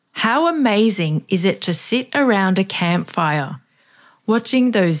How amazing is it to sit around a campfire, watching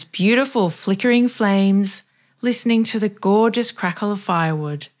those beautiful flickering flames, listening to the gorgeous crackle of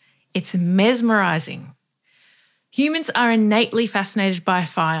firewood? It's mesmerising. Humans are innately fascinated by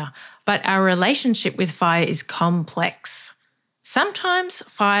fire, but our relationship with fire is complex. Sometimes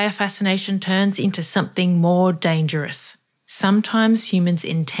fire fascination turns into something more dangerous. Sometimes humans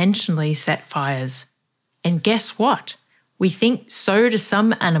intentionally set fires. And guess what? We think so do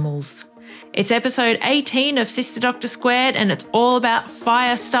some animals. It's episode 18 of Sister Doctor Squared, and it's all about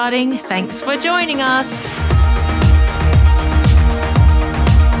fire starting. Thanks for joining us.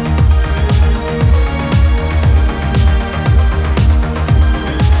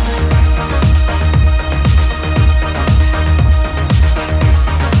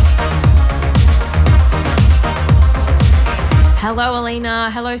 Hello,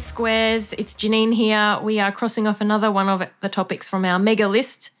 Alina. Hello, Squares. It's Janine here. We are crossing off another one of the topics from our mega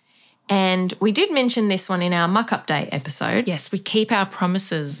list. And we did mention this one in our Muck Update episode. Yes, we keep our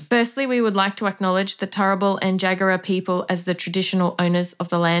promises. Firstly, we would like to acknowledge the Turrbal and Jagera people as the traditional owners of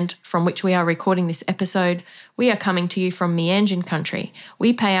the land from which we are recording this episode. We are coming to you from Meanjin country.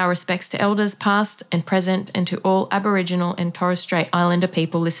 We pay our respects to elders past and present and to all Aboriginal and Torres Strait Islander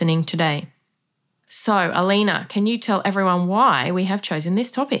people listening today. So, Alina, can you tell everyone why we have chosen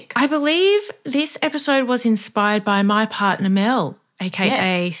this topic? I believe this episode was inspired by my partner Mel,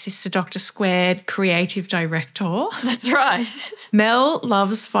 aka Yes. Sister Doctor Squared Creative Director. That's right. Mel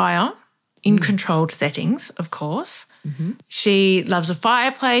loves fire in controlled settings, of course. Mm-hmm. She loves a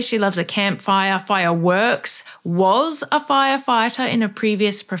fireplace. She loves a campfire. Fireworks, was a firefighter in a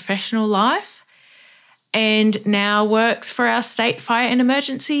previous professional life, and now works for our state fire and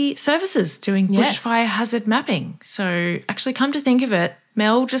emergency services doing bushfire hazard mapping. So actually, come to think of it,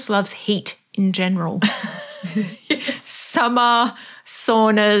 Mel just loves heat in general. Summer,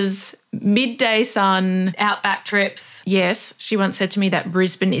 saunas, midday sun. Outback trips. Yes, she once said to me that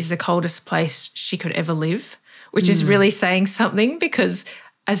Brisbane is the coldest place she could ever live, which is really saying something, because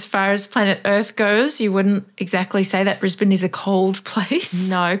as far as planet Earth goes, you wouldn't exactly say that Brisbane is a cold place.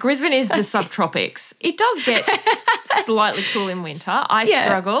 No, Brisbane is the subtropics. It does get slightly cool in winter. I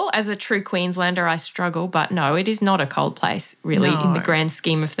struggle. As a true Queenslander, I struggle. But no, it is not a cold place, really, in the grand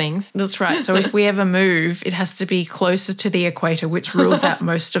scheme of things. That's right. So if we ever move, it has to be closer to the equator, which rules out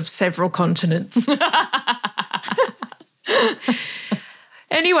most of several continents.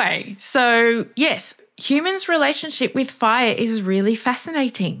 Anyway, so yes, humans' relationship with fire is really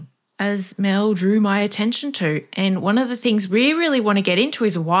fascinating, as Mel drew my attention to. And one of the things we really want to get into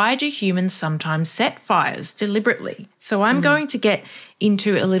is, why do humans sometimes set fires deliberately? So I'm going to get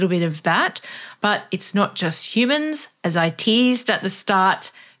into a little bit of that, but it's not just humans. As I teased at the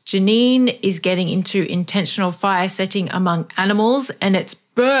start, Janine is getting into intentional fire setting among animals, and it's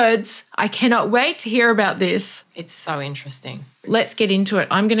birds. I cannot wait to hear about this. It's so interesting. Let's get into it.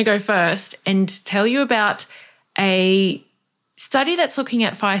 I'm going to go first and tell you about a study that's looking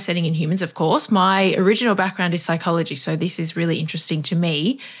at fire setting in humans, of course. My original background is psychology, so this is really interesting to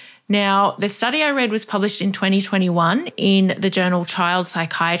me. Now, the study I read was published in 2021 in the journal Child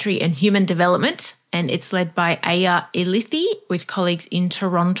Psychiatry and Human Development, and it's led by Aya Ilithi with colleagues in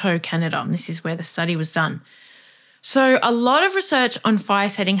Toronto, Canada. And this is where the study was done. So a lot of research on fire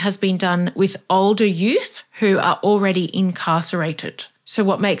setting has been done with older youth who are already incarcerated. So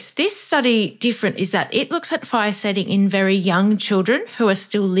what makes this study different is that it looks at fire setting in very young children who are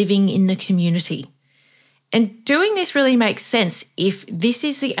still living in the community. And doing this really makes sense. If this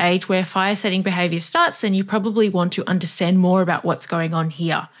is the age where fire setting behaviour starts, then you probably want to understand more about what's going on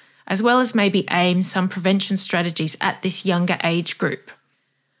here, as well as maybe aim some prevention strategies at this younger age group.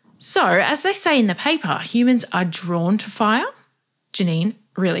 So, as they say in the paper, humans are drawn to fire. Janine,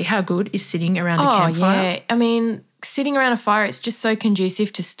 really, how good is sitting around a campfire? Oh, yeah. I mean, sitting around a fire, it's just so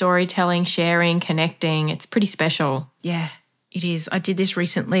conducive to storytelling, sharing, connecting. It's pretty special. Yeah, it is. I did this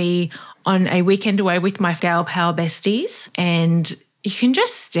recently on a weekend away with my gal pal besties, and you can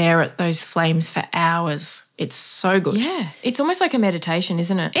just stare at those flames for hours. It's so good. Yeah, it's almost like a meditation,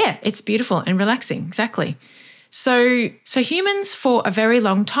 isn't it? Yeah, it's beautiful and relaxing, exactly. So humans for a very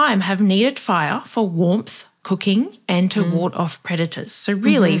long time have needed fire for warmth, cooking, and to ward off predators. So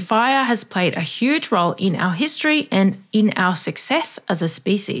really, fire has played a huge role in our history and in our success as a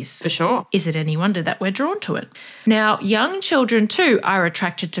species. For sure. Is it any wonder that we're drawn to it? Now, young children too are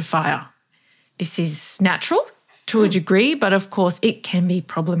attracted to fire. This is natural to a degree, but of course it can be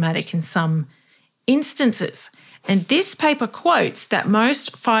problematic in some instances. And this paper quotes that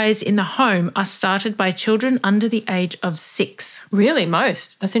most fires in the home are started by children under the age of 6. Really,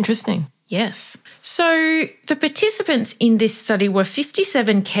 most? That's interesting. Yes. So the participants in this study were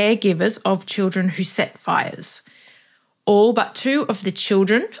 57 caregivers of children who set fires. All but 2 of the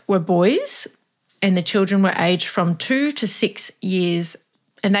children were boys, and the children were aged from 2 to 6 years.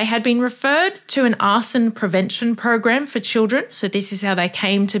 And they had been referred to an arson prevention program for children. So this is how they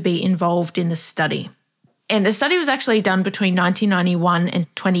came to be involved in the study. And the study was actually done between 1991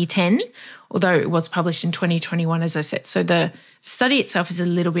 and 2010, although it was published in 2021, as I said. So the study itself is a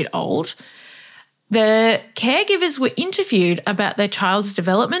little bit old. The caregivers were interviewed about their child's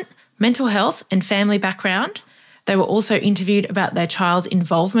development, mental health, and family background. They were also interviewed about their child's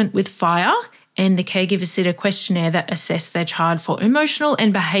involvement with fire, and the caregivers did a questionnaire that assessed their child for emotional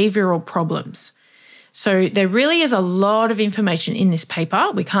and behavioural problems. So there really is a lot of information in this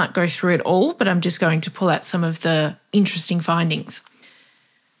paper. We can't go through it all, but I'm just going to pull out some of the interesting findings.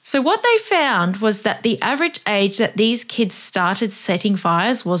 So what they found was that the average age that these kids started setting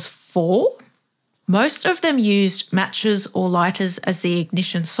fires was 4. Most of them used matches or lighters as the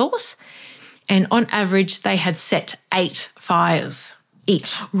ignition source, and on average they had set 8 fires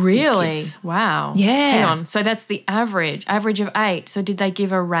each. Really? Wow. Yeah. Hang on. So that's the average of 8. So did they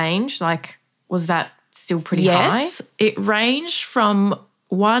give a range? Like, was that still pretty high? Yes, it ranged from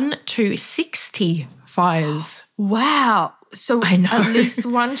 1 to 60 fires. Wow. So I know. at least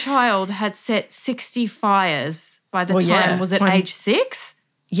one child had set 60 fires by the time, was it age 6?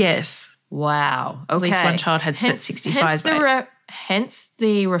 Yes. Wow. Okay. At least one child had set 60 fires. Hence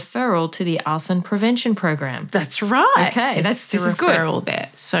the referral to the arson prevention program. That's right. Okay, this is referral good. There.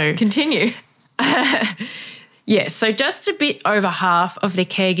 So Continue. yeah, so just a bit over half of the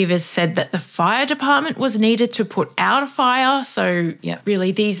caregivers said that the fire department was needed to put out a fire. So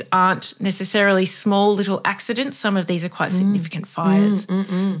really these aren't necessarily small little accidents. Some of these are quite significant fires.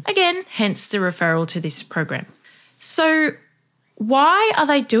 Again, hence the referral to this program. So why are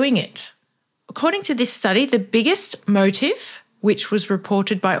they doing it? According to this study, the biggest motive, which was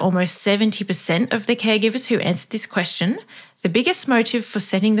reported by almost 70% of the caregivers who answered this question, the biggest motive for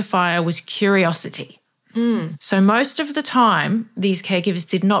setting the fire was curiosity. So most of the time, these caregivers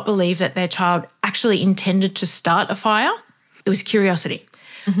did not believe that their child actually intended to start a fire. It was curiosity.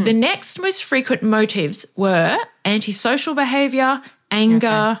 The next most frequent motives were antisocial behaviour,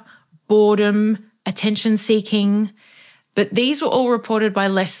 anger, boredom, attention seeking. But these were all reported by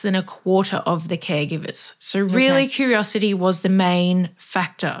less than a quarter of the caregivers. So really curiosity was the main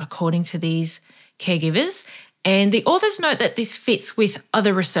factor according to these caregivers. And the authors note that this fits with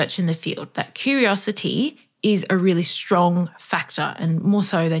other research in the field, that curiosity is a really strong factor and more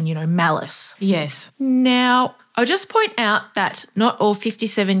so than, malice. Yes. Now, I'll just point out that not all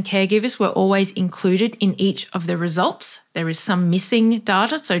 57 caregivers were always included in each of the results. There is some missing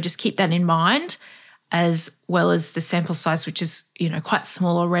data, so just keep that in mind, as well as the sample size, which is, quite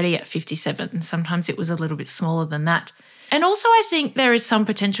small already at 57. And sometimes it was a little bit smaller than that. And also I think there is some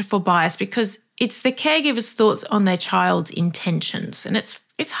potential for bias because it's the caregiver's thoughts on their child's intentions. And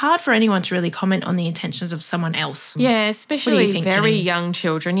it's hard for anyone to really comment on the intentions of someone else. Yeah, especially very young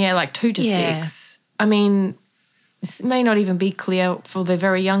children. Yeah, like 2 to 6. I mean, it may not even be clear for the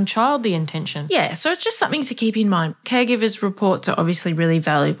very young child, the intention. Yeah, so it's just something to keep in mind. Caregivers' reports are obviously really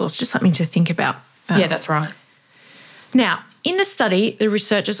valuable. It's just something to think about. Yeah, that's right. Now, in the study, the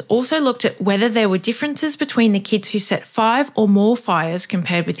researchers also looked at whether there were differences between the kids who set 5 or more fires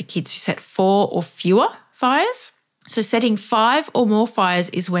compared with the kids who set 4 or fewer fires. So setting 5 or more fires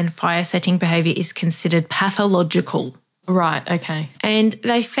is when fire setting behaviour is considered pathological. Right, okay. And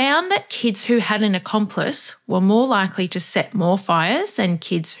they found that kids who had an accomplice were more likely to set more fires than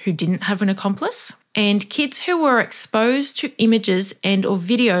kids who didn't have an accomplice. And kids who were exposed to images and or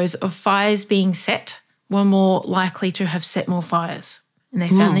videos of fires being set were more likely to have set more fires. And they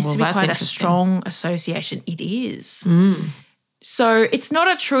found this to be quite a strong association. It is. So it's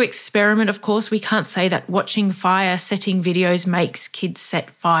not a true experiment, of course. We can't say that watching fire setting videos makes kids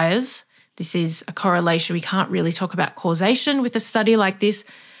set fires. This is a correlation. We can't really talk about causation with a study like this.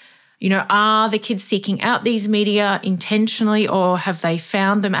 Are the kids seeking out these media intentionally or have they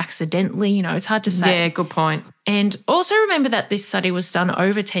found them accidentally? It's hard to say. Yeah, good point. And also remember that this study was done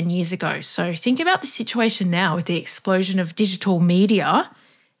over 10 years ago. So think about the situation now with the explosion of digital media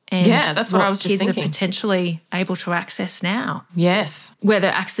and that's what I was just kids thinking. are potentially able to access now. Yes. Whether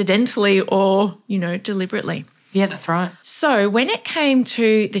accidentally or, deliberately. Yeah, that's right. So when it came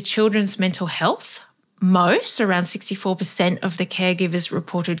to the children's mental health, around 64% of the caregivers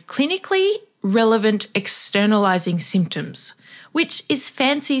reported clinically relevant externalizing symptoms, which is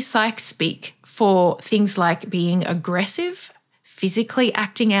fancy psych speak for things like being aggressive, physically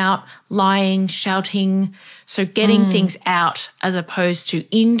acting out, lying, shouting, so getting things out as opposed to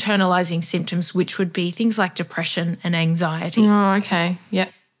internalizing symptoms, which would be things like depression and anxiety. Oh, okay.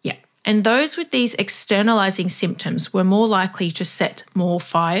 Yep. Yeah. And those with these externalizing symptoms were more likely to set more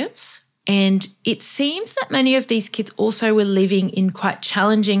fires. And it seems that many of these kids also were living in quite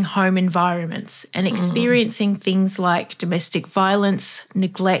challenging home environments and experiencing things like domestic violence,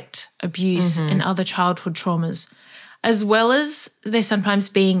 neglect, abuse, and other childhood traumas, as well as there sometimes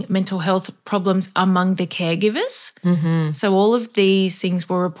being mental health problems among the caregivers. So all of these things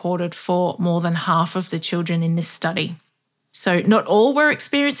were reported for more than half of the children in this study. So not all were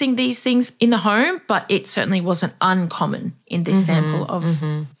experiencing these things in the home, but it certainly wasn't uncommon in this sample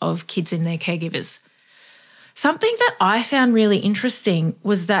of kids and their caregivers. Something that I found really interesting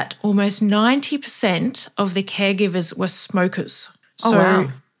was that almost 90% of the caregivers were smokers. Oh, wow.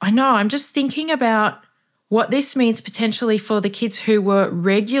 I know, I'm just thinking about what this means potentially for the kids who were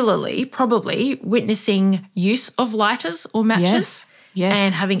regularly, probably, witnessing use of lighters or matches Yes.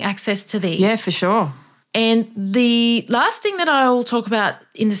 and having access to these. Yeah, for sure. And the last thing that I will talk about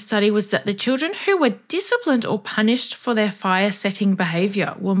in the study was that the children who were disciplined or punished for their fire-setting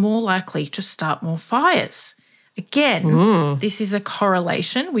behaviour were more likely to start more fires. Again, this is a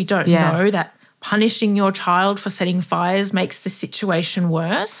correlation. We don't know that punishing your child for setting fires makes the situation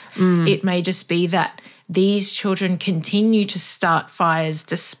worse. It may just be that these children continue to start fires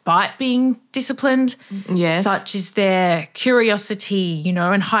despite being disciplined, such as their curiosity,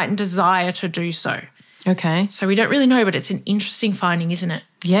 and heightened desire to do so. Okay. So we don't really know, but it's an interesting finding, isn't it?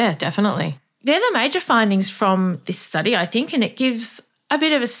 Yeah, definitely. They're the major findings from this study, I think, and it gives a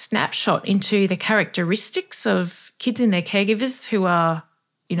bit of a snapshot into the characteristics of kids and their caregivers who are,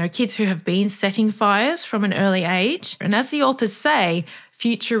 kids who have been setting fires from an early age. And as the authors say,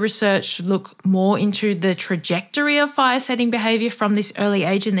 future research look more into the trajectory of fire-setting behaviour from this early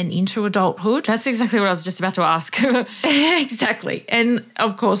age and then into adulthood. That's exactly what I was just about to ask. Exactly. And,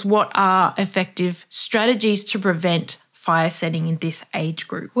 of course, what are effective strategies to prevent fire setting in this age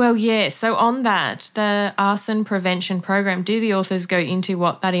group? Well, yeah. So on that, the arson prevention program, do the authors go into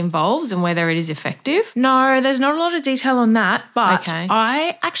what that involves and whether it is effective? No, there's not a lot of detail on that, but Okay.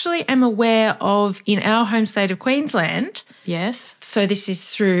 I actually am aware of, in our home state of Queensland, Yes. so this is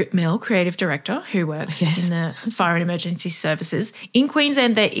through Mel, creative director, who works in the Fire and Emergency Services. In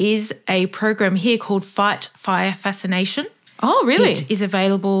Queensland, there is a program here called Fight Fire Fascination. Oh, really? It is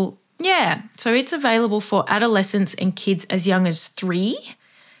available, so it's available for adolescents and kids as young as 3.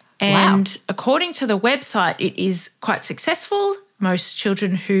 And according to the website, it is quite successful. Most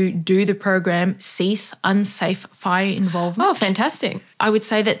children who do the program cease unsafe fire involvement. Oh, fantastic. I would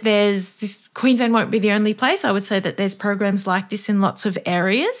say that Queensland won't be the only place. I would say that there's programs like this in lots of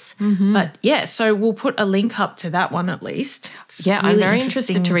areas. But so we'll put a link up to that one at least. It's I'm really very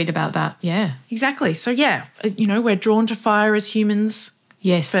interested to read about that. Yeah. Exactly. So we're drawn to fire as humans.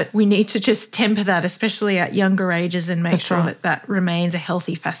 Yes. But we need to just temper that, especially at younger ages, and make sure that remains a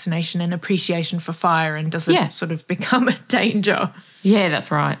healthy fascination and appreciation for fire and doesn't sort of become a danger. Yeah, that's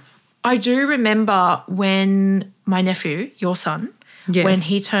right. I do remember when my nephew, your son, when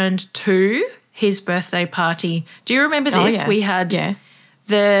he turned 2, his birthday party. Do you remember this? Oh, yeah. We had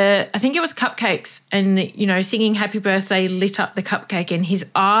I think it was cupcakes and, singing happy birthday lit up the cupcake and his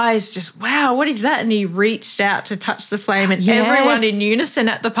eyes just, wow, what is that? And he reached out to touch the flame and everyone in unison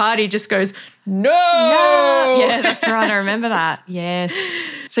at the party just goes, no. Yeah, that's right. I remember that. Yes.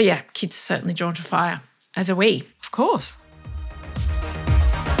 So, kids are certainly drawn to fire, as are we. Of course.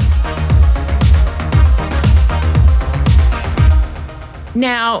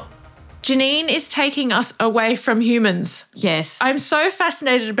 Now, Janine is taking us away from humans. Yes. I'm so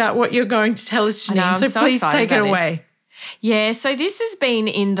fascinated about what you're going to tell us, Janine, I'm so please excited take it about away. this. Yeah, so this has been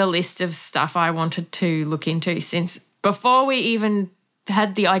in the list of stuff I wanted to look into since before we even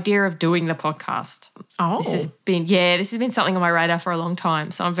had the idea of doing the podcast. Oh. This has been something on my radar for a long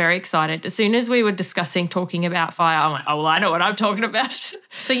time, so I'm very excited. As soon as we were talking about fire, I'm like, oh, well, I know what I'm talking about.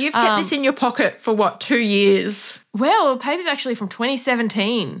 So you've kept this in your pocket for 2 years? Well, the paper's actually from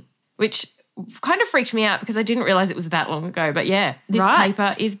 2017, which kind of freaked me out because I didn't realise it was that long ago. But this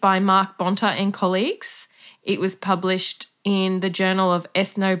paper is by Mark Bonta and colleagues. It was published in the Journal of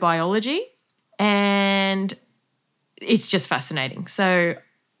Ethnobiology and it's just fascinating. So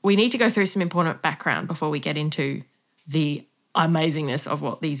we need to go through some important background before we get into the amazingness of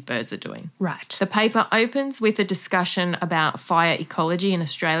what these birds are doing. Right. The paper opens with a discussion about fire ecology in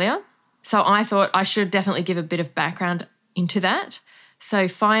Australia. So I thought I should definitely give a bit of background into that. So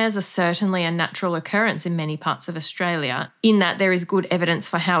fires are certainly a natural occurrence in many parts of Australia, in that there is good evidence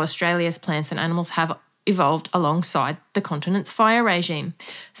for how Australia's plants and animals have evolved alongside the continent's fire regime.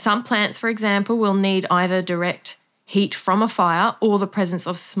 Some plants, for example, will need either direct heat from a fire or the presence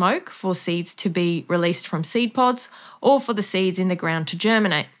of smoke for seeds to be released from seed pods or for the seeds in the ground to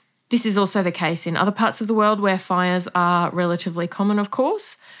germinate. This is also the case in other parts of the world where fires are relatively common, of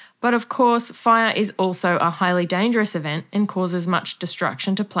course. But of course, fire is also a highly dangerous event and causes much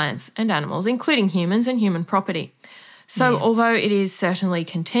destruction to plants and animals, including humans and human property. So although it is certainly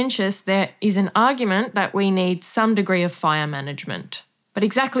contentious, there is an argument that we need some degree of fire management. But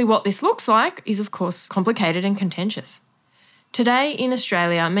exactly what this looks like is, of course, complicated and contentious. Today in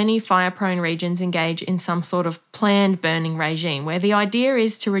Australia, many fire-prone regions engage in some sort of planned burning regime where the idea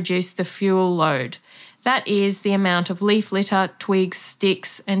is to reduce the fuel load. That is the amount of leaf litter, twigs,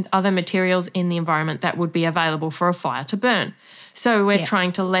 sticks, and other materials in the environment that would be available for a fire to burn. So we're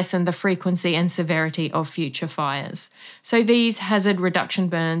trying to lessen the frequency and severity of future fires. So these hazard reduction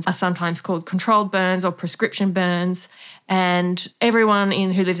burns are sometimes called controlled burns or prescription burns, and everyone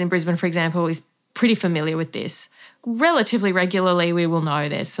who lives in Brisbane, for example, is pretty familiar with this. Relatively regularly, we will know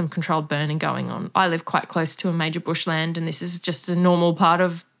there's some controlled burning going on. I live quite close to a major bushland, and this is just a normal part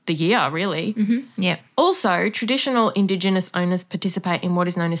of the year, really. Yeah. Also, traditional Indigenous owners participate in what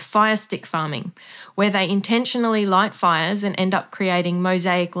is known as fire stick farming, where they intentionally light fires and end up creating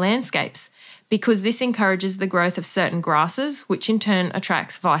mosaic landscapes because this encourages the growth of certain grasses, which in turn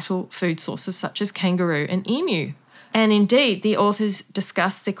attracts vital food sources such as kangaroo and emu. And indeed, the authors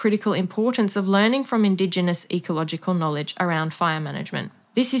discuss the critical importance of learning from Indigenous ecological knowledge around fire management.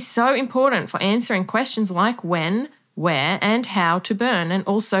 This is so important for answering questions like when, where and how to burn, and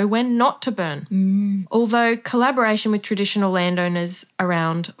also when not to burn. Although collaboration with traditional landowners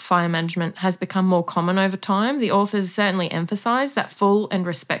around fire management has become more common over time, the authors certainly emphasise that full and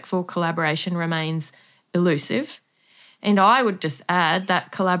respectful collaboration remains elusive. And I would just add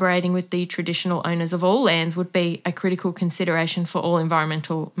that collaborating with the traditional owners of all lands would be a critical consideration for all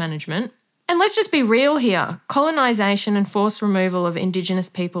environmental management. And let's just be real here. Colonisation and forced removal of Indigenous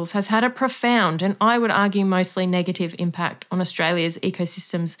peoples has had a profound and I would argue mostly negative impact on Australia's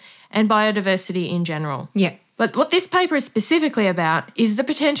ecosystems and biodiversity in general. Yeah. But what this paper is specifically about is the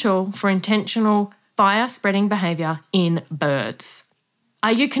potential for intentional fire-spreading behaviour in birds.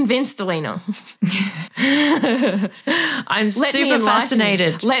 Are you convinced, Alina? I'm super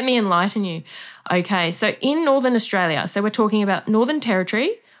fascinated. Let me enlighten you. Okay, so in Northern Australia, so we're talking about Northern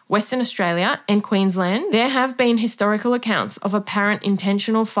Territory, Western Australia and Queensland, there have been historical accounts of apparent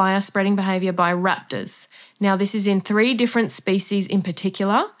intentional fire-spreading behaviour by raptors. Now, this is in 3 different species in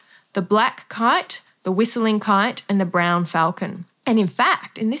particular, the black kite, the whistling kite and the brown falcon. And in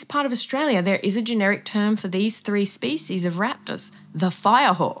fact, in this part of Australia, there is a generic term for these 3 species of raptors, the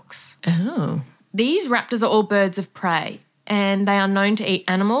firehawks. Oh. These raptors are all birds of prey, and they are known to eat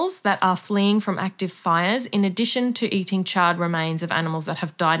animals that are fleeing from active fires in addition to eating charred remains of animals that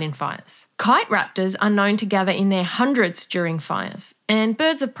have died in fires. Kite raptors are known to gather in their hundreds during fires, and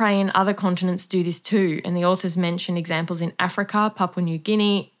birds of prey in other continents do this too, and the authors mention examples in Africa, Papua New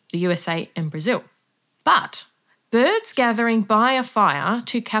Guinea, the USA and Brazil. But birds gathering by a fire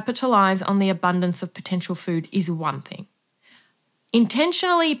to capitalise on the abundance of potential food is one thing.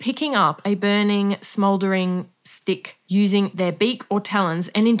 Intentionally picking up a burning, smouldering stick using their beak or talons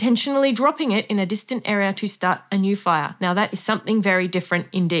and intentionally dropping it in a distant area to start a new fire. Now, that is something very different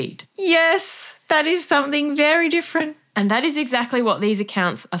indeed. Yes, that is something very different. And that is exactly what these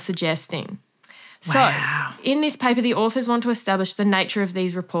accounts are suggesting. Wow. So, in this paper, the authors want to establish the nature of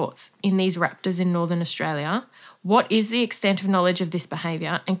these reports in these raptors in Northern Australia. What is the extent of knowledge of this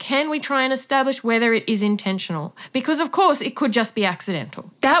behaviour? And can we try and establish whether it is intentional? Because, of course, it could just be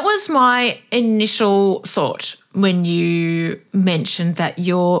accidental. That was my initial thought when you mentioned that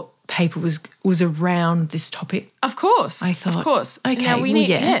your paper was around this topic. Of course. I thought, of course. okay, now we need,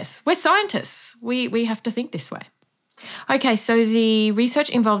 yeah. Yes, we're scientists. We have to think this way. Okay, so the research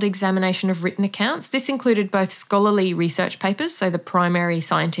involved examination of written accounts. This included both scholarly research papers, so the primary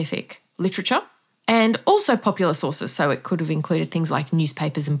scientific literature, and also popular sources, so it could have included things like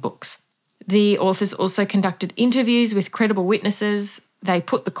newspapers and books. The authors also conducted interviews with credible witnesses. They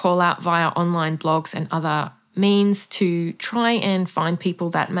put the call out via online blogs and other means to try and find people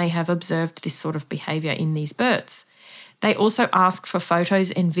that may have observed this sort of behaviour in these birds. They also asked for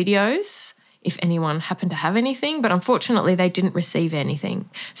photos and videos if anyone happened to have anything, but unfortunately they didn't receive anything.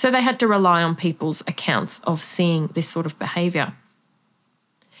 So they had to rely on people's accounts of seeing this sort of behaviour.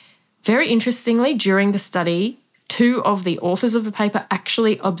 Very interestingly, during the study, 2 of the authors of the paper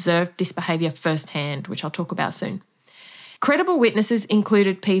actually observed this behaviour firsthand, which I'll talk about soon. Credible witnesses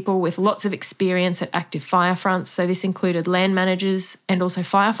included people with lots of experience at active fire fronts, so this included land managers and also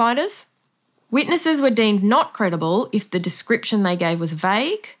firefighters. Witnesses were deemed not credible if the description they gave was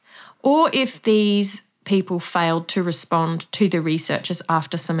vague or if these people failed to respond to the researchers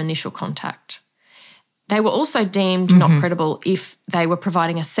after some initial contact. They were also deemed not credible if they were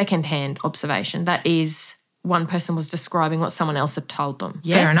providing a second-hand observation. That is, one person was describing what someone else had told them.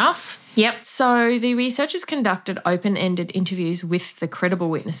 Yes? Fair enough. Yep. So the researchers conducted open-ended interviews with the credible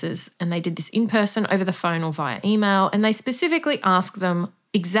witnesses, and they did this in person, over the phone or via email, and they specifically asked them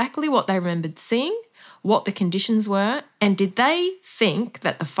exactly what they remembered seeing, what the conditions were, and did they think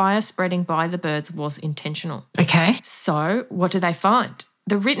that the fire spreading by the birds was intentional. Okay. So what did they find?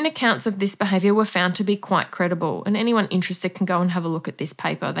 The written accounts of this behaviour were found to be quite credible, and anyone interested can go and have a look at this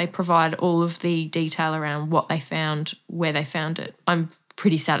paper. They provide all of the detail around what they found, where they found it. I'm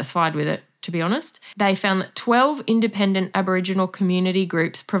pretty satisfied with it, to be honest. They found that 12 independent Aboriginal community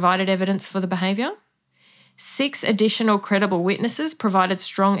groups provided evidence for the behaviour. 6 additional credible witnesses provided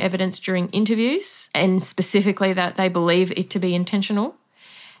strong evidence during interviews, and specifically that they believe it to be intentional.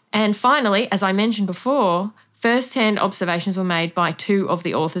 And finally, as I mentioned before, first-hand observations were made by 2 of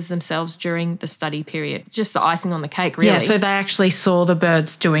the authors themselves during the study period. Just the icing on the cake, really. Yeah, so they actually saw the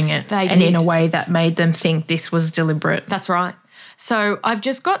birds doing it. They and did. In a way that made them think this was deliberate. That's right. So I've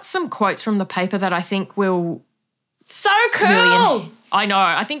just got some quotes from the paper that I think will... So cool! I know.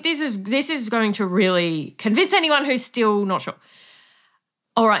 I think this is going to really convince anyone who's still not sure.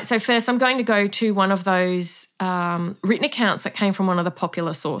 All right, so first I'm going to go to one of those written accounts that came from one of the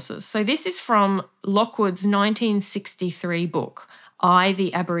popular sources. So this is from Lockwood's 1963 book, I,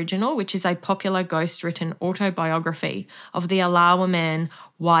 the Aboriginal, which is a popular ghost-written autobiography of the Alawa man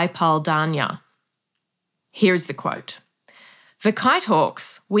Waipal Danya. Here's the quote. The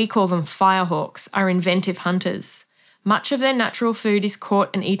kitehawks, we call them firehawks, are inventive hunters. Much of their natural food is caught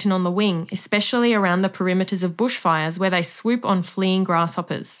and eaten on the wing, especially around the perimeters of bushfires where they swoop on fleeing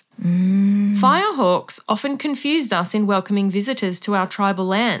grasshoppers. Firehawks often confused us in welcoming visitors to our tribal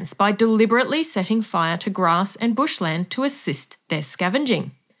lands by deliberately setting fire to grass and bushland to assist their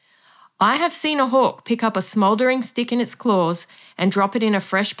scavenging. I have seen a hawk pick up a smouldering stick in its claws and drop it in a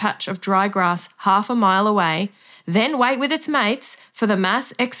fresh patch of dry grass half a mile away, then wait with its mates for the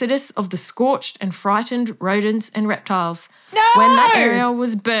mass exodus of the scorched and frightened rodents and reptiles. No! When that area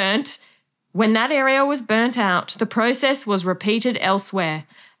was burnt out, the process was repeated elsewhere,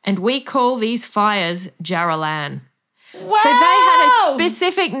 and we call these fires Jarralan. Wow! So they had a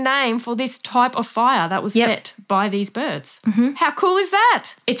specific name for this type of fire that was set by these birds. How cool is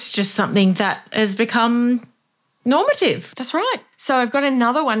that? It's just something that has become normative. That's right. So I've got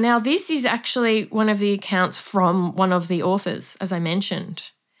another one. Now, this is actually one of the accounts from one of the authors, as I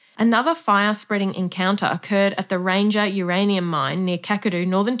mentioned. Another fire-spreading encounter occurred at the Ranger uranium mine near Kakadu,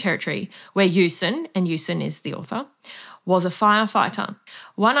 Northern Territory, where Yusin, and Yusin is the author, was a firefighter.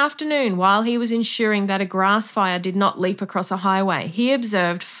 One afternoon, while he was ensuring that a grass fire did not leap across a highway, he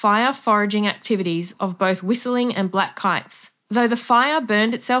observed fire foraging activities of both whistling and black kites. Though the fire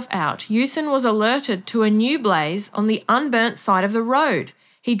burned itself out, Yusin was alerted to a new blaze on the unburnt side of the road.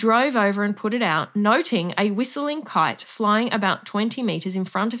 He drove over and put it out, noting a whistling kite flying about 20 metres in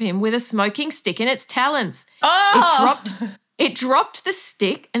front of him with a smoking stick in its talons. Oh! It dropped the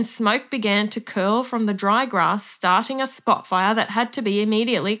stick and smoke began to curl from the dry grass, starting a spot fire that had to be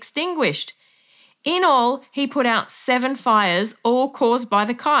immediately extinguished. In all, he put out 7 fires, all caused by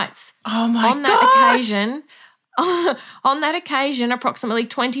the kites. Oh my gosh! On that occasion, approximately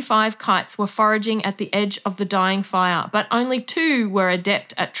 25 kites were foraging at the edge of the dying fire, but only 2 were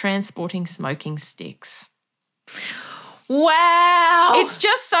adept at transporting smoking sticks. Wow. It's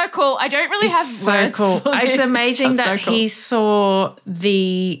just so cool. I don't really have words so cool. for this. It's amazing that so cool. he saw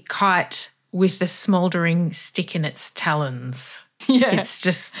the kite with the smouldering stick in its talons. Yeah. It's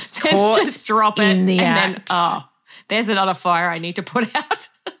just caught just drop it in the and act. then, there's another fire I need to put out.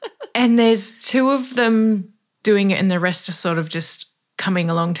 And there's 2 of them doing it and the rest are sort of just coming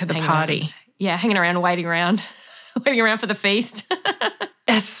along to the party. Yeah, hanging around, waiting around for the feast.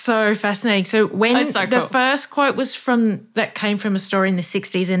 That's so fascinating. So when so the cool. first quote was that came from a story in the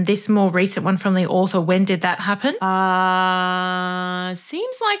 60s and this more recent one from the author, when did that happen?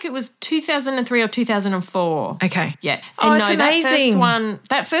 Seems like it was 2003 or 2004. Okay. Yeah. Oh, And it's amazing.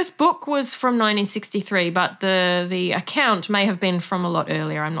 That first book was from 1963, but the account may have been from a lot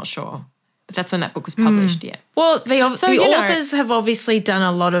earlier. I'm not sure. But that's when that book was published, yeah. Well, the you know- authors have obviously done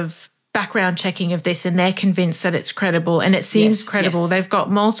a lot of background checking of this and they're convinced that it's credible and it seems credible. Yes. They've got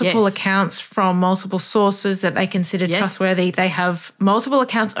multiple Yes. accounts from multiple sources that they consider Yes. trustworthy. They have multiple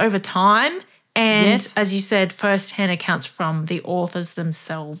accounts over time And Yes. as you said, first-hand accounts from the authors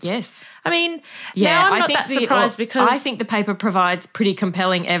themselves. Yes. I mean, now I'm not that surprised because I think the paper provides pretty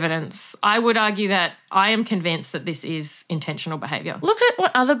compelling evidence. I would argue that I am convinced that this is intentional behaviour. look at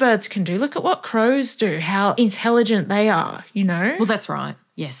what other birds can do. Look at what crows do, how intelligent they are, you know? Well, that's right.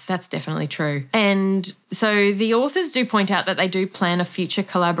 Yes, that's definitely true. And so the authors do point out that they do plan a future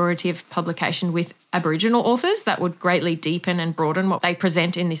collaborative publication with Aboriginal authors that would greatly deepen and broaden what they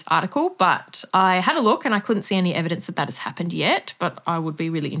present in this article. But I had a look and I couldn't see any evidence that that has happened yet, but I would be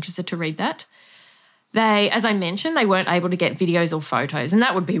really interested to read that. They, as I mentioned, they weren't able to get videos or photos, and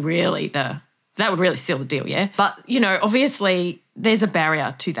that would be really that would really seal the deal, yeah? But, you know, obviously there's a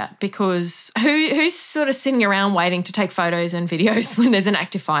barrier to that because who's sort of sitting around waiting to take photos and videos when there's an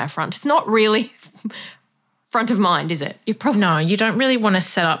active fire front? It's not really front of mind, is it? You're probably No, you don't really want to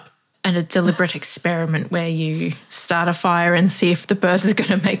set up a deliberate experiment where you start a fire and see if the birds are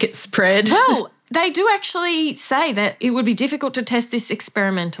going to make it spread. Well, they do actually say that it would be difficult to test this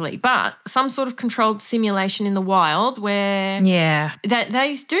experimentally, but some sort of controlled simulation in the wild where Yeah. that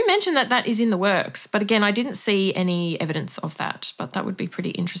they do mention that that is in the works. But again, I didn't see any evidence of that, but that would be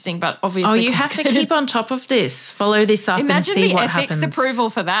pretty interesting. But obviously, Oh, you have to keep on top of this. Follow this up imagine and see the what ethics happens. approval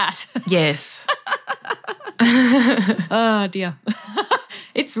for that. Yes. Oh dear.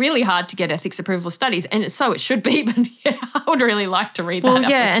 It's really hard to get ethics approval of studies, and so it should be, but yeah, I would really like to read that. Well,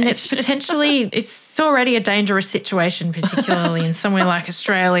 yeah, and it's application. it's already a dangerous situation, particularly in somewhere like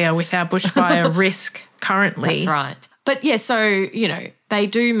Australia with our bushfire risk currently. That's right. But yeah, so, you know, they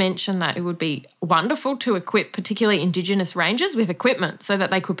do mention that it would be wonderful to equip particularly Indigenous rangers with equipment so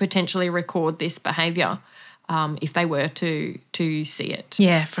that they could potentially record this behaviour if they were to see it.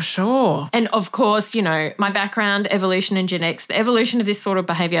 Yeah, for sure. And of course, you know, my background, evolution and genetics, the evolution of this sort of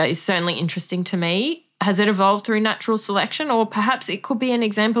behaviour is certainly interesting to me. Has it evolved through natural selection, or perhaps it could be an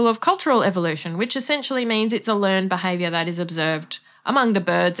example of cultural evolution, which essentially means it's a learned behaviour that is observed among the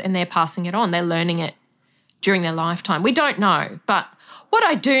birds and they're passing it on. They're learning it during their lifetime. We don't know. But what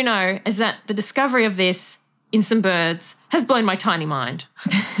I do know is that the discovery of this in some birds has blown my tiny mind.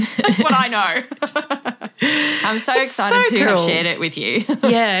 That's what I know. I'm so excited so to have cool. shared it with you.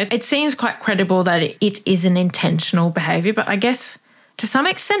 Yeah, it seems quite credible that it is an intentional behaviour, but I guess to some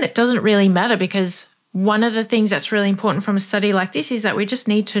extent it doesn't really matter because one of the things that's really important from a study like this is that we just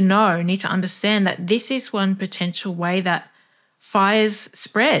need to understand that this is one potential way that fires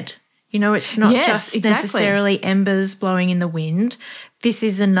spread. You know, it's not Yes, just exactly. necessarily embers blowing in the wind. This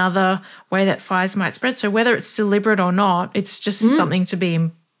is another way that fires might spread. So whether it's deliberate or not, it's just something to be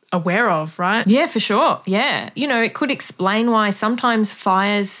aware of, right? Yeah, for sure. Yeah. You know, it could explain why sometimes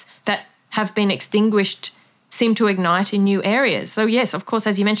fires that have been extinguished seem to ignite in new areas. So yes, of course,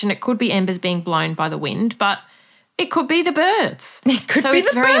 as you mentioned, it could be embers being blown by the wind, but it could be the birds. It could so be it's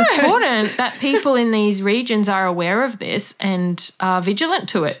the very birds. important that people in these regions are aware of this and are vigilant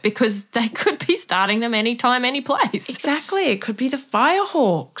to it because they could be starting them anytime, any place. Exactly. It could be the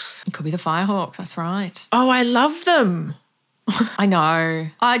firehawks. It could be the firehawks, that's right. Oh, I love them. I know.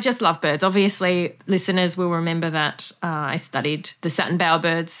 I just love birds. Obviously, listeners will remember that I studied the satin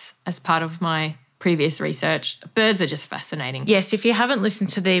bowerbirds as part of my previous research. Birds are just fascinating. Yes, if you haven't listened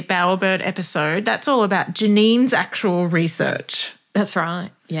to the bowerbird episode, that's all about Janine's actual research. That's right.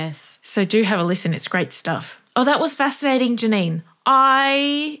 Yes. So do have a listen. It's great stuff. Oh, that was fascinating, Janine.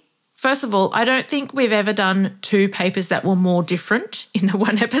 First of all, I don't think we've ever done two papers that were more different in the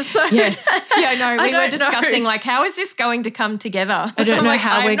one episode. Yeah, I know. We were don't discussing, know. like, how is this going to come together? I don't I'm know like,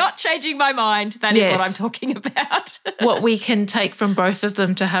 how I'm we're- not changing my mind. That is Yes. what I'm talking about. What we can take from both of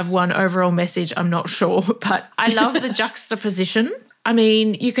them to have one overall message, I'm not sure. But I love the juxtaposition. I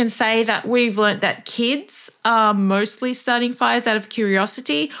mean, you can say that we've learnt that kids are mostly starting fires out of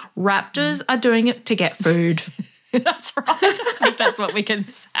curiosity. Raptors are doing it to get food. That's right. I think that's what we can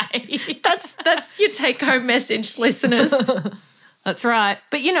say. That's your take-home message, listeners. That's right.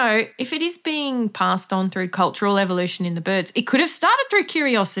 But, you know, if it is being passed on through cultural evolution in the birds, it could have started through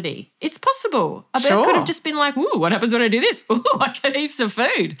curiosity. It's possible. A bird Sure. could have just been like, ooh, what happens when I do this? Ooh, I get heaps of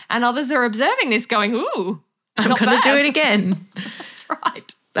food. And others are observing this going, ooh, I'm not going to do bad. it again. That's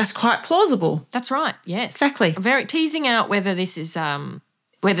right. That's quite plausible. That's right, yes. Exactly. Very teasing out whether this is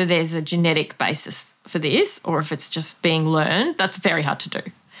whether there's a genetic basis for this or if it's just being learned. That's very hard to do.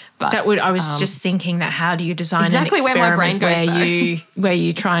 But I was just thinking that how do you design Exactly an where my brain experiment goes, where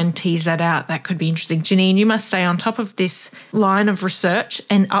you try and tease that out? That could be interesting. Janine, you must stay on top of this line of research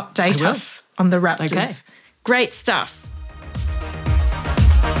and update will. us on the raptors. Okay. Great stuff.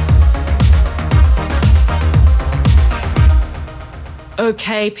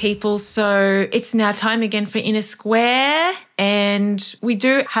 Okay, people, so it's now time again for Inner Square, and we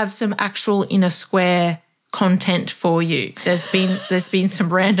do have some actual Inner Square content for you. There's been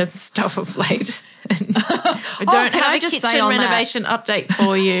some random stuff of late. We don't have a kitchen renovation update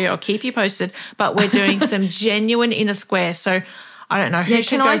for you. I'll keep you posted, but we're doing some genuine Inner Square. So I don't know who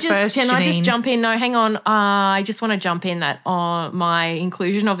should go first. Can Janine? I just jump in? No, hang on. I just want to jump in that on my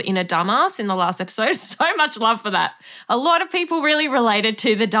inclusion of inner dumbass in the last episode. So much love for that. A lot of people really related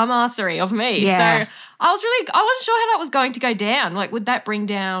to the dumbassery of me. Yeah. So I wasn't sure how that was going to go down. Like, would that bring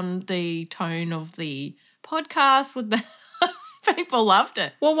down the tone of the podcast? Would the people loved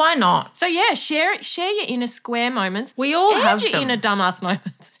it? Well, why not? So yeah, share your inner square moments. We all and have your them. inner dumbass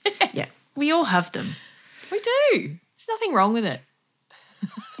moments. Yes. Yeah, we all have them. We do. There's nothing wrong with it.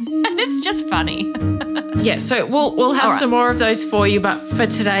 It's just funny. Yeah, so we'll have right. some more of those for you, but for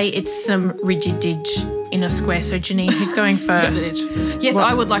today it's some rigidage Inner Square. So Janine, who's going first? Yes,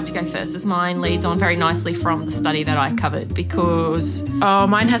 I would like to go first, as mine leads on very nicely from the study that I covered, because Oh,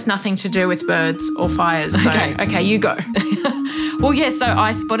 mine has nothing to do with birds or fires. So, okay, you go. well, yeah, so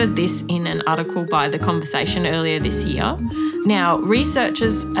I spotted this in an article by The Conversation earlier this year. Now,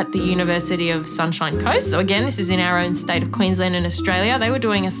 researchers at the University of Sunshine Coast, so again, this is in our own state of Queensland in Australia, they were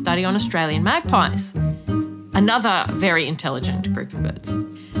doing a study on Australian magpies, another very intelligent group of birds.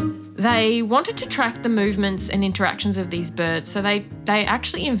 They wanted to track the movements and interactions of these birds, so they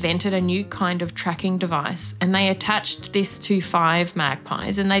actually invented a new kind of tracking device, and they attached this to 5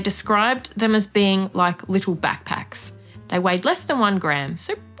 magpies, and they described them as being like little backpacks. They weighed less than 1 gram,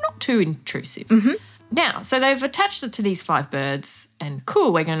 so not too intrusive. Mm-hmm. Now, so they've attached it to these 5 birds, and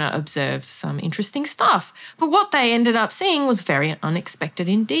cool, we're going to observe some interesting stuff. But what they ended up seeing was very unexpected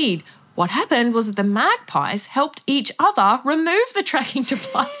indeed. What happened was that the magpies helped each other remove the tracking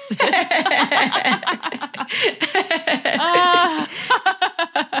devices.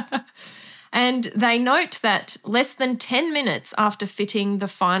 And they note that less than 10 minutes after fitting the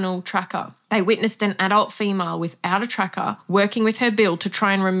final tracker, they witnessed an adult female without a tracker working with her bill to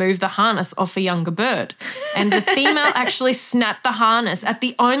try and remove the harness off a younger bird. And the female actually snapped the harness at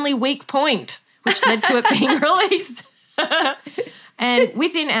the only weak point, which led to it being released. And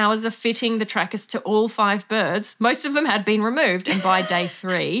within hours of fitting the trackers to all 5 birds, most of them had been removed. And by day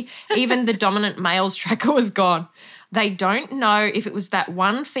 3, even the dominant male's tracker was gone. They don't know if it was that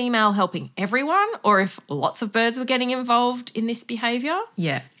one female helping everyone or if lots of birds were getting involved in this behaviour.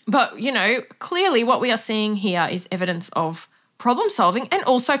 Yeah. But, clearly what we are seeing here is evidence of problem solving and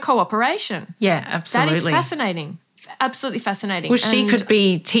also cooperation. Yeah, absolutely. That is fascinating. Absolutely fascinating. Well, she could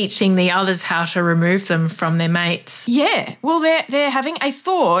be teaching the others how to remove them from their mates. Yeah. Well, they're having a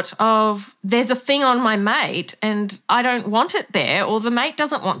thought of there's a thing on my mate and I don't want it there, or the mate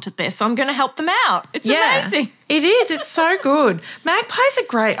doesn't want it there, so I'm going to help them out. It's amazing. It is. It's so good. Magpies are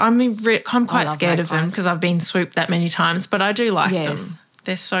great. I'm quite scared of them because I've been swooped that many times, but I do like them.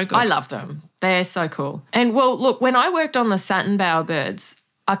 They're so good. I love them. They're so cool. And, well, look, when I worked on the satin bowerbirds,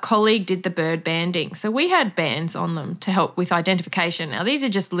 a colleague did the bird banding. So we had bands on them to help with identification. Now, these are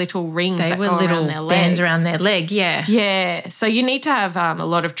just little rings that go around their legs. Bands around their leg, yeah. Yeah. So you need to have a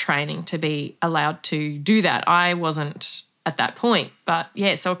lot of training to be allowed to do that. I wasn't at that point. But,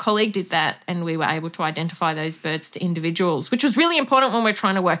 yeah, so a colleague did that and we were able to identify those birds to individuals, which was really important when we're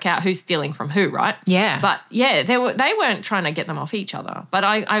trying to work out who's stealing from who, right? Yeah. But, yeah, they weren't trying to get them off each other. But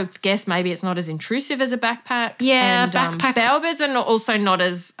I guess maybe it's not as intrusive as a backpack. Yeah, and, backpack. Bowerbirds are also not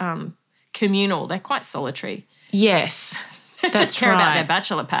as communal. They're quite solitary. Yes, that's Just care about right. their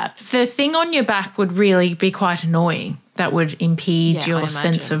bachelor pad. The thing on your back would really be quite annoying. That would impede your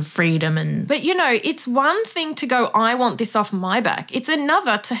sense of freedom and... But, it's one thing to go, I want this off my back. It's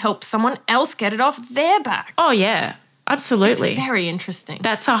another to help someone else get it off their back. Oh, yeah, absolutely. It's very interesting.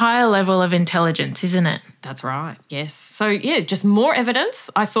 That's a higher level of intelligence, isn't it? That's right, yes. So, yeah, just more evidence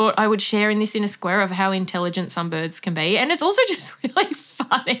I thought I would share in this inner square of how intelligent some birds can be. And it's also just really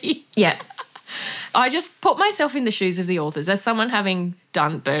funny. Yeah. I just put myself in the shoes of the authors. As someone having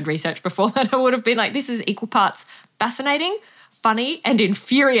done bird research before that, I would have been like, this is equal parts fascinating, funny, and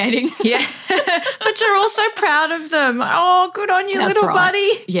infuriating. Yeah. But you're also proud of them. Oh, good on you, little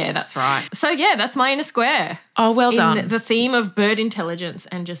buddy. Yeah, that's right. So, yeah, that's my inner square. Oh, well done. In the theme of bird intelligence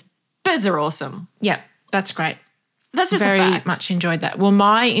and just birds are awesome. Yeah, that's great. That's just very a fact. much enjoyed that. Well,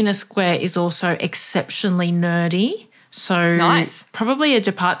 my inner square is also exceptionally nerdy. So nice. Probably a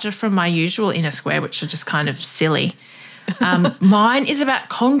departure from my usual inner square, which are just kind of silly. Mine is about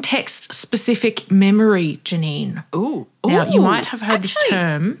context-specific memory, Janine. Ooh. Now, you might have heard this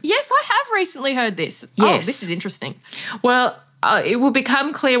term. Yes, I have recently heard this. Yes. Oh, this is interesting. Well, it will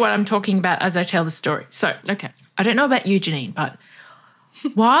become clear what I'm talking about as I tell the story. So, okay. I don't know about you, Janine, but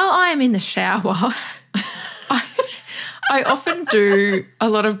while I am in the shower, I often do a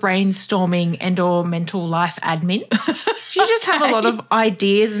lot of brainstorming and or mental life admin. You just have a lot of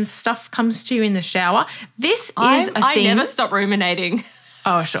ideas and stuff comes to you in the shower. This is a thing. I never stop ruminating.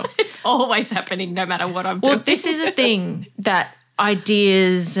 Oh, sure. It's always happening no matter what I'm doing. Well, this is a thing that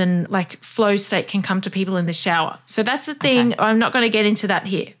ideas and like flow state can come to people in the shower. So that's a thing. Okay. I'm not going to get into that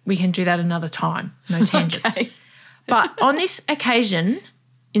here. We can do that another time. No tangents. Okay. But on this occasion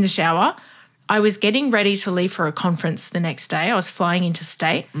in the shower, I was getting ready to leave for a conference the next day. I was flying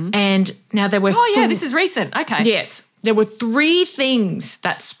interstate and now there were this is recent. Okay. Yes. There were 3 things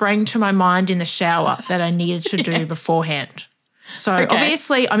that sprang to my mind in the shower that I needed to do beforehand. So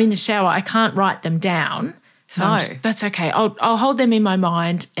obviously I'm in the shower. I can't write them down. So that's okay. I'll hold them in my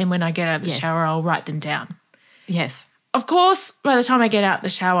mind and when I get out of the shower, I'll write them down. Yes. Of course, by the time I get out of the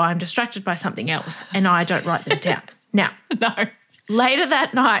shower, I'm distracted by something else and I don't write them down. Now, later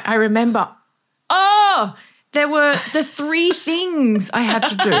that night, I remember, there were the 3 things I had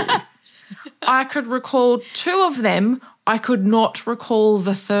to do. I could recall 2 of them. I could not recall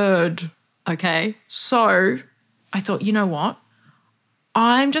the 3rd. Okay. So I thought, you know what?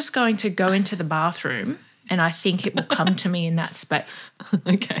 I'm just going to go into the bathroom and I think it will come to me in that space.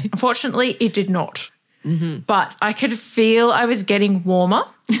 Okay. Unfortunately, it did not. But I could feel I was getting warmer.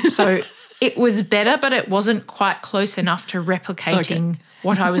 So it was better, but it wasn't quite close enough to replicating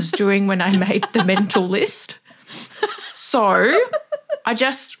what I was doing when I made the mental list. So I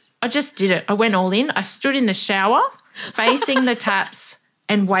just did it. I went all in. I stood in the shower facing the taps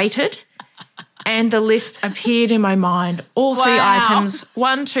and waited. And the list appeared in my mind, all 3 items,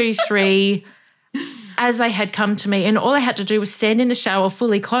 1, 2, 3, as they had come to me. And all I had to do was stand in the shower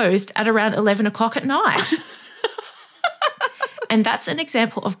fully clothed at around 11 o'clock at night. And that's an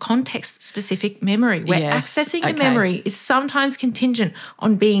example of context-specific memory where accessing the memory is sometimes contingent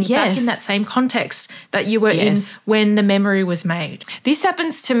on being back in that same context that you were in when the memory was made. This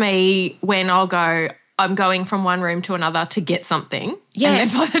happens to me when I'm going from one room to another to get something.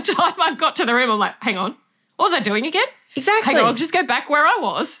 Yes. And then by the time I've got to the room, I'm like, hang on, what was I doing again? Exactly. Hang on, I'll just go back where I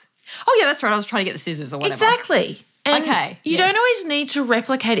was. Oh, yeah, that's right. I was trying to get the scissors or whatever. Exactly. And you don't always need to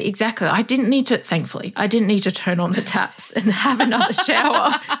replicate it exactly. I didn't need to, thankfully, turn on the taps and have another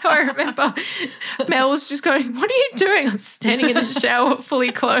shower. I remember Mel was just going, what are you doing? I'm standing in the shower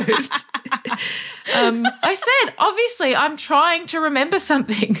fully clothed. I said, obviously, I'm trying to remember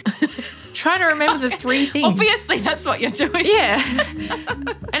something. Trying to remember the 3 things. Obviously, that's what you're doing. Yeah.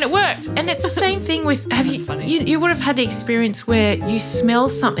 And it worked. And it's the same thing with, you would have had the experience where you smell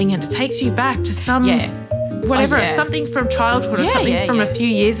something and it takes you back to some... Whatever, something from childhood or something from a few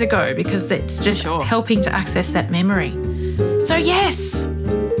years ago because it's just helping to access that memory. So, yes,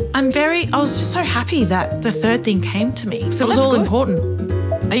 I was just so happy that the 3rd thing came to me. So it was all important.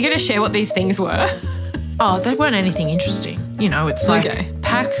 Are you going to share what these things were? Oh, they weren't anything interesting. You know, it's like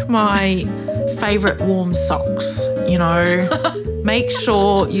pack my favourite warm socks, you know, make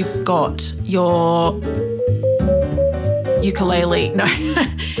sure you've got your... ukulele. No,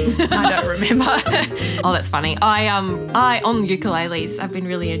 I don't remember. Oh, that's funny. I on ukuleles, I've been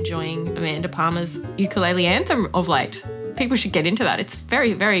really enjoying Amanda Palmer's ukulele anthem of late. People should get into that. It's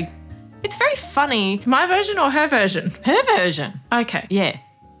very, very funny. My version or her version? Her version. Okay. Yeah.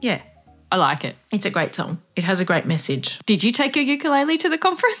 Yeah. I like it. It's a great song. It has a great message. Did you take your ukulele to the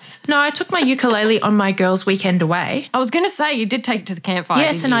conference? No, I took my ukulele on my girls' weekend away. I was going to say you did take it to the campfire.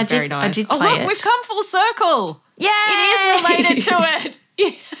 Yes, and I did. Very nice. I did play look, it. we've come full circle. Yeah, it is related to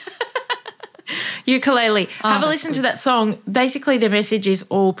it. Ukulele. Have a listen to that song. Basically, the message is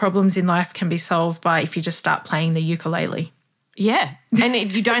all problems in life can be solved by if you just start playing the ukulele. Yeah, and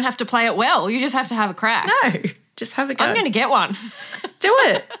you don't have to play it well. You just have to have a crack. No, just have a go. I'm going to get one. Do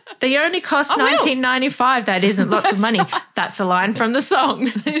it. They only cost $19.95. That isn't lots of money. That's a line from the song.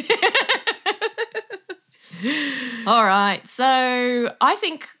 All right. So I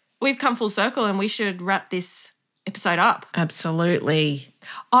think we've come full circle and we should wrap this episode up. Absolutely.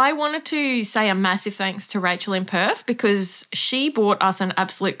 I wanted to say a massive thanks to Rachel in Perth because she bought us an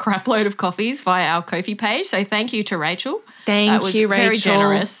absolute crap load of coffees via our Ko-fi page. So thank you to Rachel. Thank you, Rachel. Very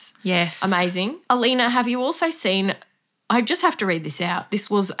generous. Yes. Amazing. Alina, have you also seen, I just have to read this out. This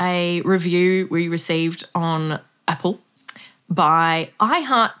was a review we received on Apple by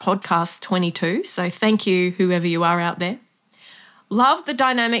iHeart Podcast 22. So thank you, whoever you are out there. Love the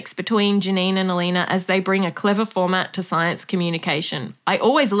dynamics between Janine and Alina as they bring a clever format to science communication. I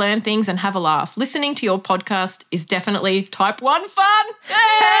always learn things and have a laugh. Listening to your podcast is definitely type 1 fun.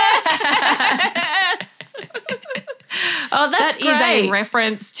 Yes! Oh, that's great. That is a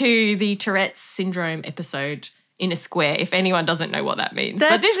reference to the Tourette's syndrome episode in a square, if anyone doesn't know what that means. But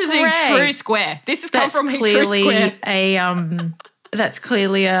That's this is great. a true square. This has come from a true square. That's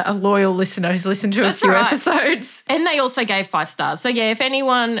clearly a loyal listener who's listened to a few episodes. And they also gave 5 stars. So, yeah, if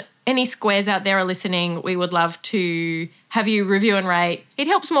any squares out there are listening, we would love to have you review and rate. It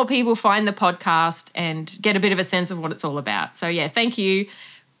helps more people find the podcast and get a bit of a sense of what it's all about. So, yeah, thank you,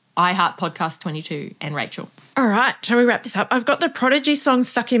 iHeart Podcast 22 and Rachel. All right, shall we wrap this up? I've got the Prodigy song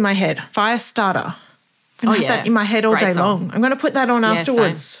stuck in my head, Firestarter. I'm going to have that in my head all day long. I'm going to put that on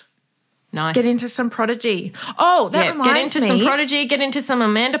afterwards. Same. Nice. Get into some Prodigy. Oh, that reminds me. Get into some Prodigy, get into some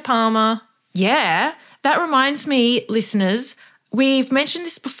Amanda Palmer. Yeah, that reminds me, listeners, we've mentioned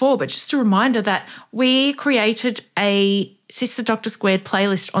this before, but just a reminder that we created a Sister Doctor Squared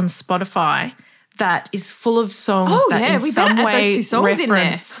playlist on Spotify that is full of songs we better add those 2 songs in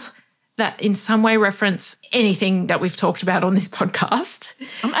there. That in some way reference anything that we've talked about on this podcast.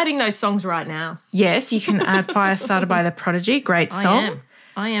 I'm adding those songs right now. Yes, you can add Firestarter by The Prodigy. Great song.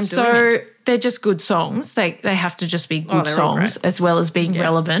 I am doing it. So they're just good songs. They have to just be good songs as well as being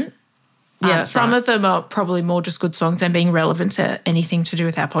relevant. Yeah, some of them are probably more just good songs than being relevant to anything to do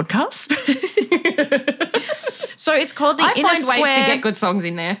with our podcast. So it's called The Inner Square. I find ways to get good songs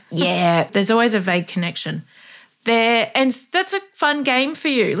in there. Yeah, there's always a vague connection there. And that's a fun game for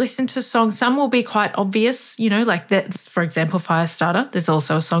you. Listen to songs. Some will be quite obvious, like that. For example, Firestarter. There's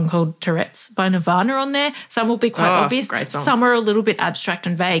also a song called Tourette's by Nirvana on there. Some will be quite obvious. Great song. Some are a little bit abstract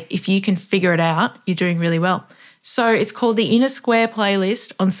and vague. If you can figure it out, you're doing really well. So it's called the Inner Square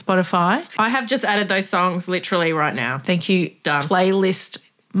playlist on Spotify. I have just added those songs literally right now. Thank you, Done. Playlist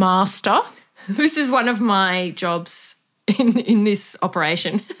master. This is one of my jobs in this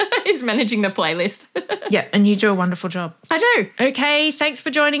operation is managing the playlist. Yeah, and you do a wonderful job. I do. Okay, thanks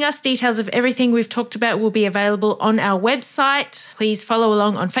for joining us. Details of everything we've talked about will be available on our website. Please follow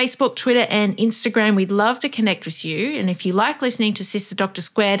along on Facebook, Twitter and Instagram. We'd love to connect with you. And if you like listening to Sister Doctor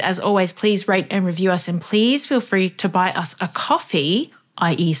Squared, as always, please rate and review us, and please feel free to buy us a coffee,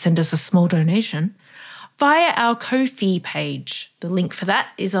 i.e. send us a small donation, via our Ko-fi page. The link for that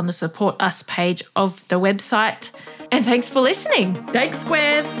is on the Support Us page of the website. And thanks for listening. Thanks,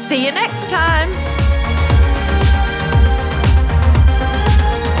 Squares. See you next time.